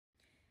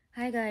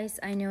Hi guys,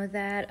 I know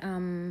that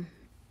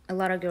a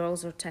lot of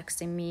girls are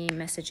texting me,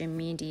 messaging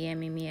me,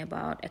 DMing me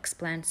about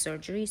explant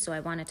surgery, so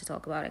I wanted to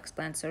talk about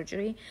explant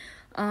surgery.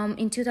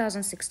 In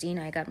 2016,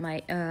 I got my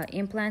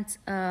implants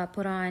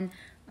put on,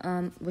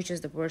 which is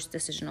the worst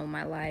decision of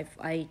my life.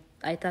 I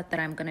thought that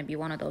I'm gonna be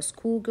one of those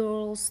cool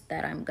girls,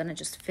 that I'm gonna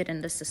just fit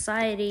in the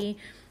society,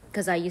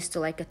 because I used to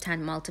like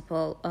attend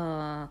multiple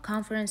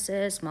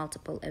conferences,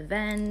 multiple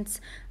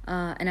events,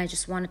 and I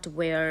just wanted to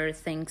wear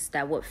things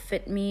that would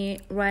fit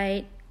me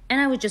right, and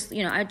I would just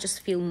I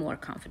just feel more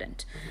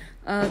confident.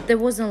 There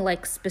wasn't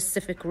like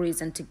specific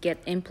reason to get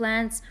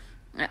implants.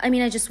 I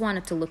mean, I just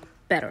wanted to look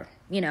better.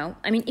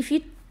 I mean, if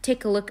you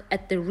take a look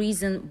at the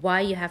reason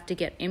why you have to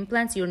get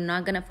implants, you're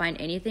not gonna find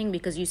anything,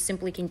 because you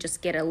simply can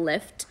just get a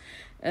lift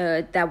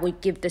that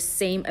would give the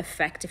same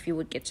effect if you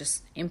would get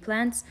just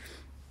implants.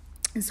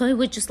 And so it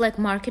was just like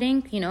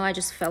marketing. I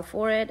just fell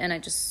for it, and I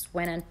just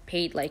went and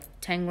paid like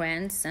 10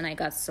 grands, and I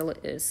got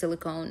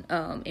silicone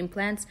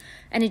implants,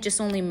 and it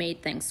just only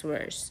made things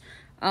worse.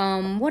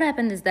 What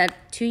happened is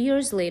that 2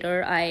 years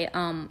later, I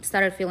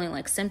started feeling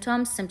like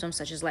symptoms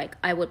such as like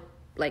I would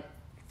like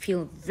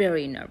feel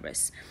very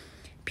nervous.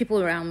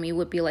 People around me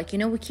would be like,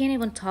 we can't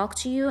even talk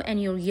to you,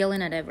 and you're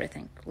yelling at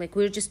everything. Like,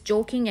 we're just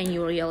joking and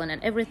you're yelling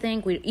at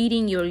everything. We're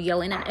eating, you're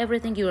yelling at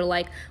everything. You're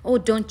like, oh,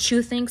 don't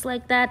chew things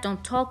like that,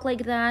 don't talk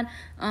like that,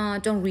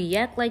 don't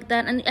react like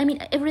that. And I mean,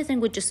 everything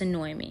would just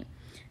annoy me.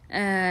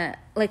 I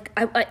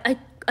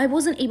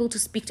wasn't able to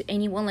speak to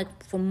anyone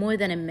like for more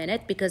than a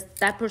minute, because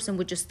that person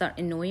would just start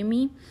annoying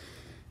me.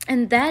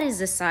 And that is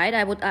the side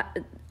I would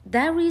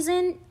that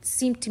reason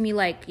seemed to me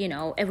like,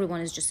 everyone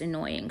is just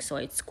annoying, so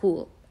it's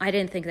cool. I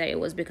didn't think that it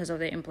was because of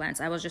the implants.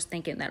 I was just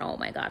thinking that, oh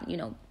my god,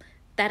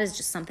 that is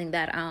just something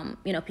that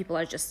people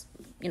are just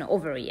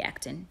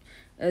overreacting.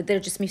 They're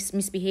just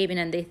misbehaving,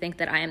 and they think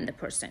that I am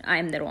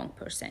the wrong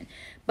person.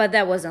 But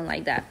that wasn't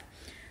like that.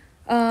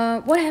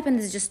 What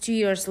happened is just 2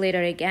 years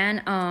later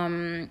again,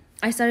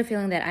 I started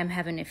feeling that I'm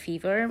having a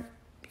fever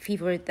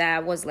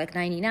that was like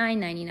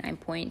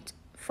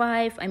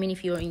 99.5. I mean,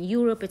 if you're in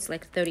Europe, it's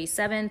like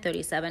 37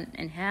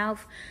 and a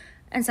half,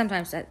 and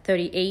sometimes at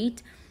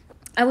 38.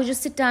 I would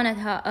just sit down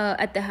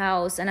at the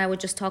house, and I would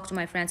just talk to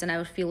my friends, and I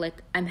would feel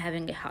like I'm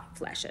having a hot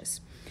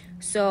flashes.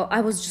 So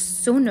I was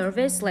just so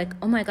nervous, like,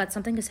 oh my god,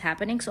 something is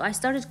happening. So I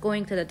started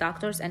going to the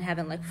doctors and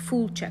having like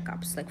full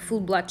checkups, like full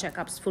blood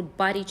checkups, full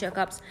body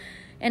checkups.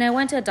 And I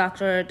went to a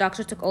doctor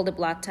took all the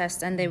blood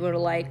tests, and they were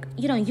like,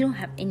 you don't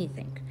have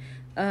anything.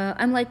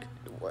 I'm like,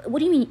 what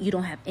do you mean you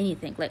don't have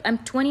anything? Like, I'm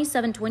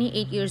 27,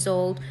 28 years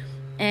old,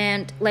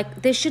 and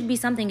like there should be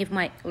something if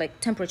my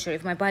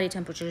body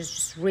temperature is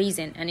just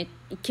raising, and it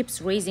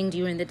keeps raising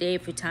during the day a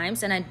few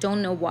times, and I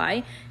don't know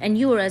why. And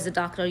you, as a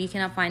doctor, you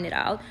cannot find it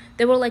out.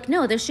 They were like,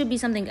 no, there should be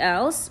something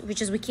else,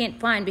 which is we can't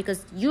find,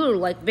 because you're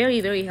like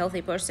very, very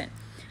healthy person.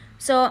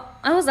 So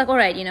I was like, all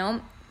right,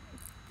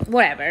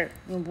 whatever,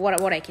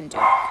 what I can do.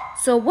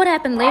 So what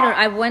happened later,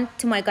 I went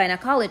to my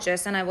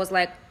gynecologist, and I was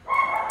like,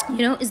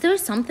 is there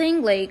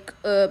something like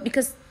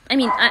because I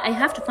mean, I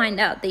have to find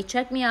out. They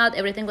checked me out,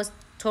 everything was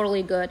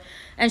totally good,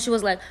 and she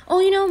was like,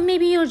 oh,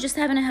 maybe you're just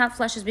having a hot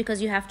flashes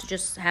because you have to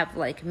just have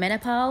like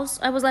menopause.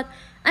 I was like,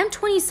 I'm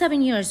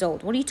 27 years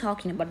old, what are you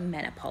talking about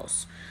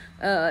menopause?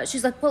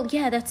 She's like, well,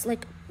 yeah, that's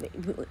like,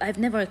 I've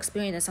never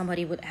experienced that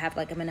somebody would have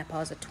like a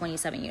menopause at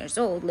 27 years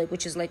old, like,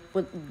 which is like,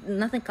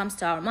 nothing comes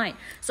to our mind.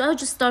 So I would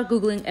just start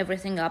Googling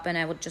everything up, and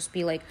I would just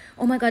be like,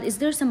 oh my god, is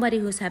there somebody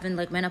who's having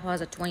like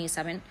menopause at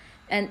 27?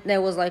 And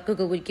there was like,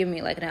 Google would give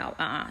me like, no,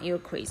 you're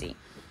crazy.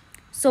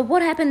 So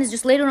what happened is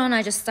just later on,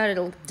 I just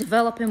started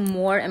developing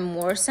more and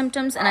more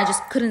symptoms, and I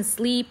just couldn't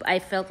sleep. I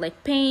felt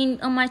like pain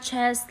on my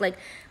chest, like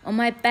on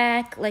my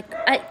back,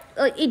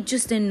 it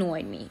just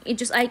annoyed me.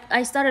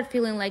 I started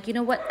feeling like,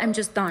 what, I'm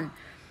just done.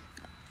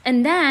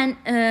 And then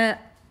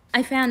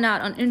I found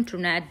out on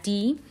internet,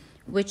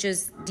 which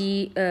is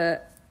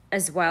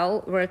as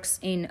well works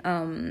in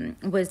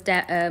with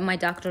my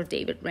doctor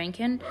David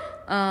Rankin.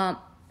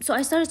 So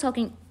I started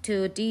talking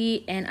to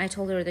Dee, and I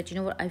told her that,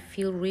 what, I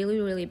feel really,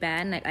 really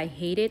bad, and like I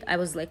hate it. I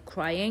was like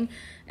crying,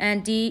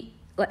 and Dee,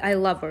 like, I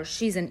love her.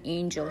 She's an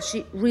angel.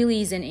 She really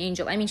is an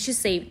angel. I mean, she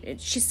saved.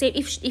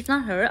 If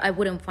not her, I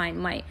wouldn't find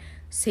my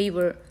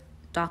savior,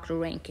 Dr.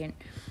 Rankin.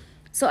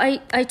 So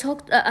I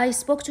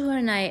spoke to her,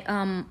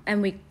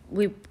 and we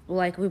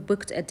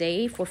booked a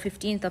day for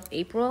 15th of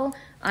April.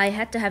 I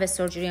had to have a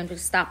surgery on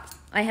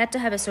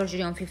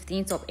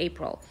 15th of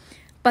April.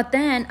 But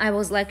then I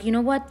was like, you know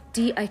what,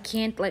 Dee, I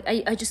can't, like,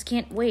 I just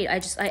can't wait. I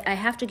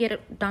have to get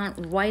it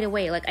done right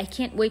away. Like, I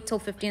can't wait till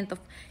 15th of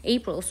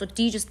April. So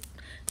Dee just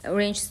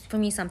arranged for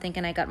me something,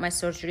 and I got my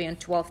surgery on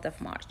 12th of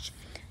March.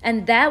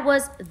 And that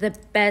was the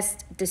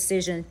best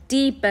decision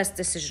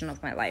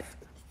of my life.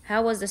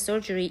 How was the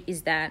surgery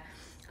is that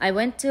I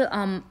went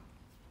to,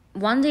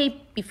 one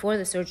day before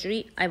the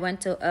surgery, I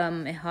went to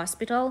a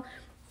hospital.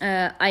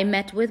 I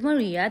met with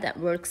Maria that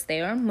works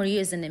there.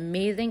 Maria is an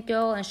amazing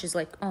girl, and she's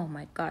like, oh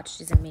my god,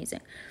 she's amazing.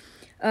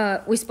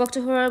 We spoke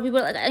to her. We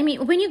were like, I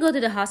mean, when you go to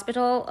the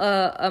hospital,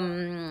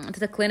 to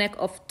the clinic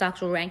of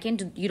Dr.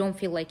 Rankin, you don't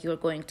feel like you're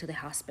going to the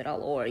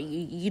hospital, or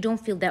you don't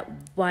feel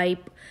that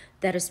vibe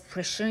that is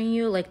pressuring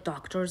you, like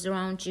doctors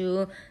around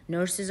you,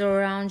 nurses are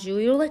around you.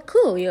 You're like,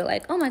 cool. You're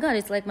like, oh my God,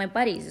 it's like my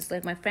buddies. It's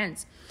like my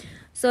friends.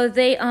 So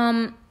they,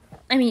 I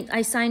mean,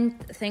 I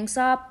signed things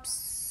up.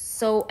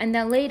 So, and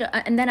then later,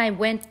 and then I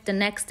went the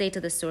next day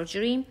to the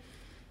surgery.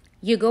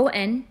 You go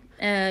in.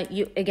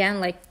 You again,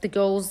 like, the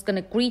girl's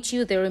gonna greet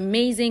you. They're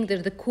amazing.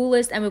 They're the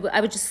coolest. And I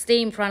would just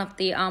stay in front of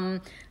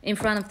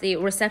the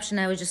reception.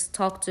 I would just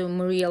talk to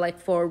Maria like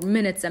for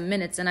minutes and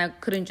minutes, and I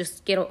couldn't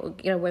just get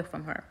away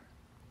from her.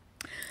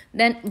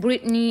 Then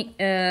Brittany,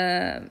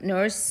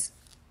 nurse,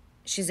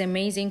 she's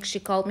amazing. She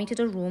called me to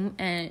the room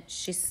and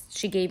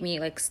she gave me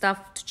like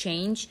stuff to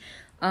change.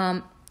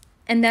 And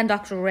then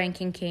Dr.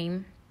 Rankin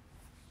came.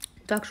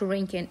 Dr.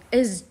 Rankin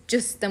is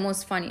just the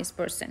most funniest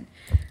person.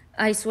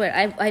 I swear,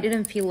 I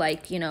didn't feel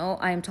like, you know,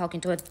 I'm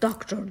talking to a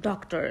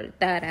doctor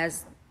that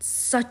has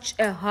such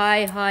a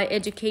high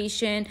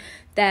education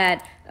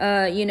that,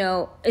 you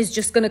know, is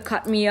just going to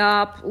cut me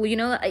up. You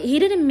know, he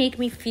didn't make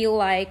me feel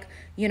like,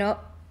 you know,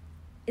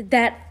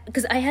 that,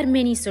 because I had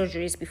many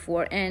surgeries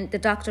before and the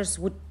doctors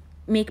would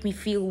make me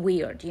feel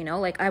weird, you know,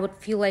 like I would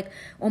feel like,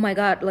 oh my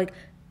God, like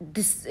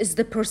this is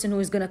the person who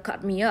is going to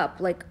cut me up.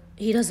 Like,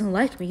 he doesn't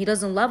like me. He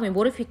doesn't love me.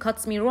 What if he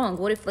cuts me wrong?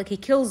 What if like he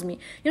kills me?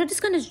 You know, this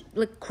kind of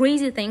like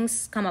crazy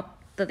things come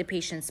up to the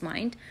patient's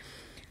mind.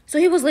 So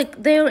he was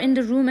like there in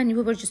the room and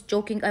we were just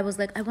joking. I was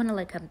like, I want to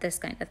like have this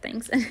kind of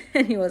things.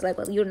 And he was like,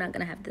 well, you're not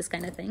going to have this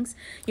kind of things.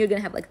 You're going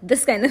to have like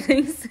this kind of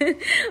things.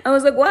 I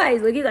was like, why?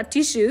 He's like, you got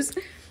tissues.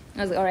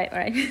 I was like, all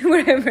right,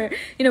 whatever.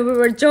 You know, we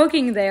were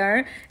joking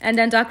there. And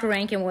then Dr.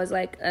 Rankin was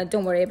like,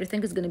 don't worry,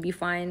 everything is going to be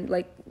fine.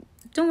 Like,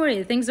 don't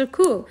worry, things are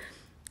cool.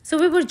 So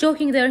we were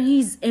joking there.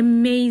 He's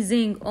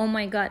amazing. Oh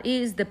my God.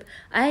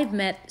 I've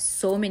met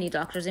so many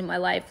doctors in my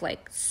life,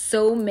 like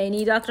so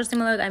many doctors in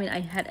my life. I mean,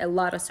 I had a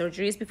lot of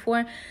surgeries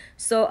before.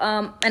 So,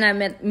 and I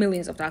met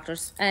millions of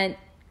doctors. And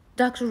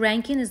Dr.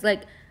 Rankin is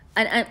like,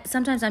 and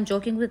sometimes I'm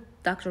joking with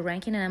Dr.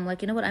 Rankin and I'm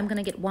like, you know what? I'm going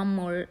to get one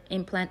more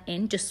implant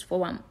in just for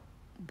one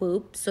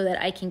boob so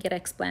that I can get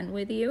Explant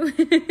with you.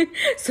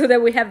 So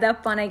that we have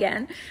that fun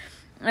again.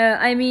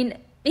 I mean,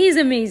 he's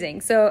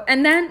amazing. So,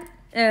 and then,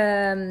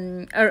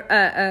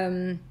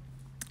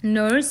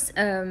 nurse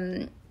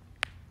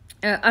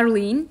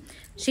Arlene,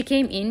 she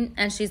came in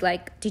and she's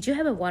like, did you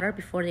have a water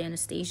before the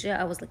anesthesia?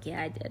 I was like,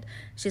 yeah, I did.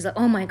 She's like,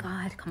 oh my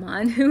God, come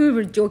on. We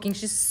were joking.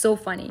 She's so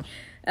funny.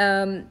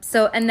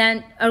 So, and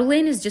then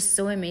Arlene is just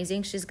so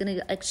amazing. She's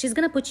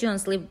gonna put you on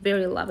sleep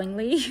very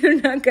lovingly. You're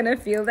not gonna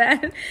feel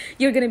that.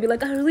 You're gonna be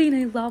like, Arlene,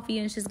 I love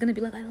you. And she's gonna be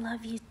like, I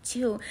love you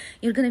too.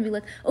 You're gonna be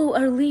like, oh,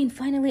 Arlene,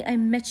 finally I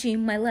met you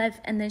in my life.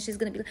 And then she's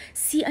gonna be like,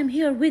 see, I'm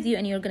here with you.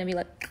 And you're gonna be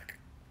like,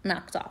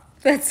 knocked off.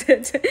 That's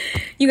it.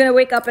 You're gonna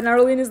wake up and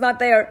Arlene is not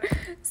there.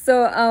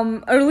 So,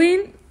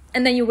 Arlene,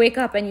 and then you wake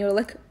up and you're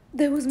like,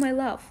 there was my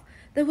love.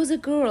 There was a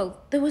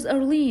girl. There was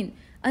Arlene.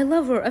 I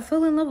love her. I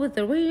fell in love with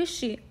her. Where is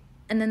she?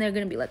 And then they're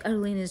going to be like,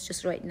 Arlene is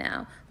just right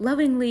now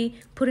lovingly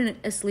putting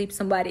asleep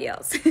somebody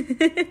else.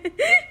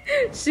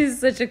 She's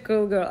such a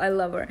cool girl. I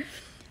love her.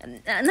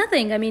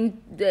 Nothing. I mean,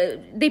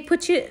 they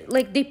put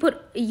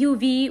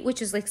UV,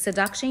 which is like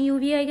seduction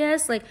UV, I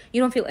guess. Like,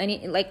 you don't feel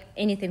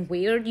anything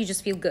weird. You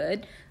just feel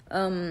good.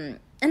 And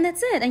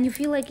that's it. And you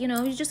feel like, you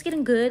know, you're just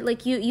getting good.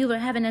 Like you were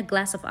having a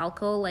glass of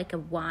alcohol, like a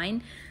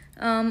wine.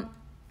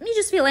 You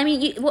just feel, I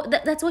mean,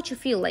 that's what you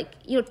feel like.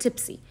 You're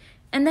tipsy.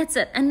 And that's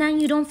it. And then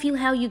you don't feel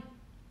how you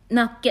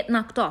get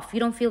knocked off.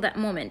 You don't feel that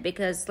moment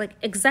because like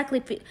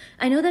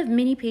I know that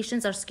many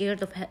patients are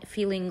scared of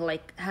feeling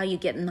like how you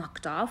get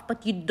knocked off,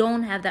 but you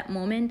don't have that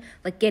moment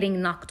like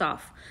getting knocked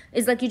off.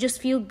 It's like you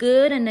just feel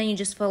good and then you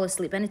just fall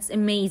asleep and it's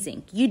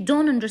amazing. You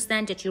don't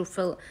understand that you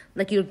feel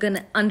like you're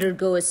gonna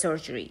undergo a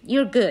surgery.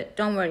 You're good,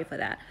 don't worry for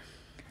that.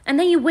 And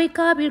then you wake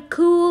up, you're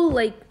cool,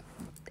 like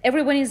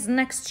everyone is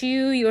next to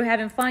you, you're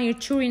having fun, you're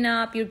cheering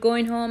up, you're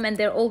going home and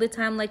they're all the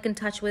time like in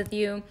touch with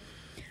you.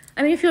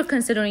 I mean, if you're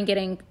considering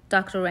getting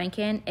Dr.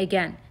 Rankin,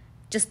 again,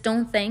 just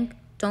don't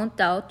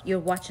doubt. You're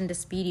watching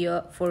this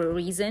video for a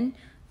reason.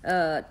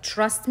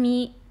 Trust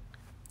me,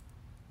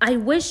 I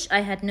wish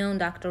I had known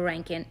Dr.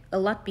 Rankin a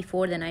lot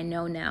before than I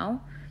know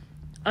now.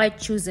 I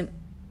choose him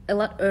a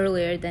lot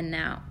earlier than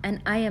now.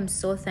 And I am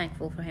so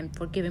thankful for him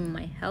for giving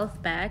me my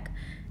health back.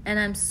 And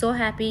I'm so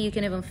happy. You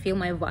can even feel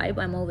my vibe.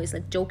 I'm always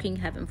like joking,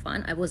 having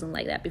fun. I wasn't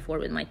like that before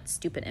with my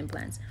stupid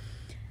implants.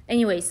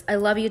 Anyways, I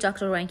love you,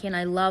 Dr. Rankin.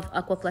 I love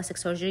Aqua Plastic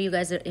Surgery. You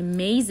guys are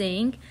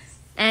amazing.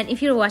 And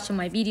if you're watching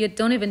my video,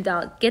 don't even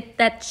doubt. Get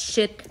that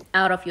shit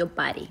out of your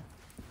body.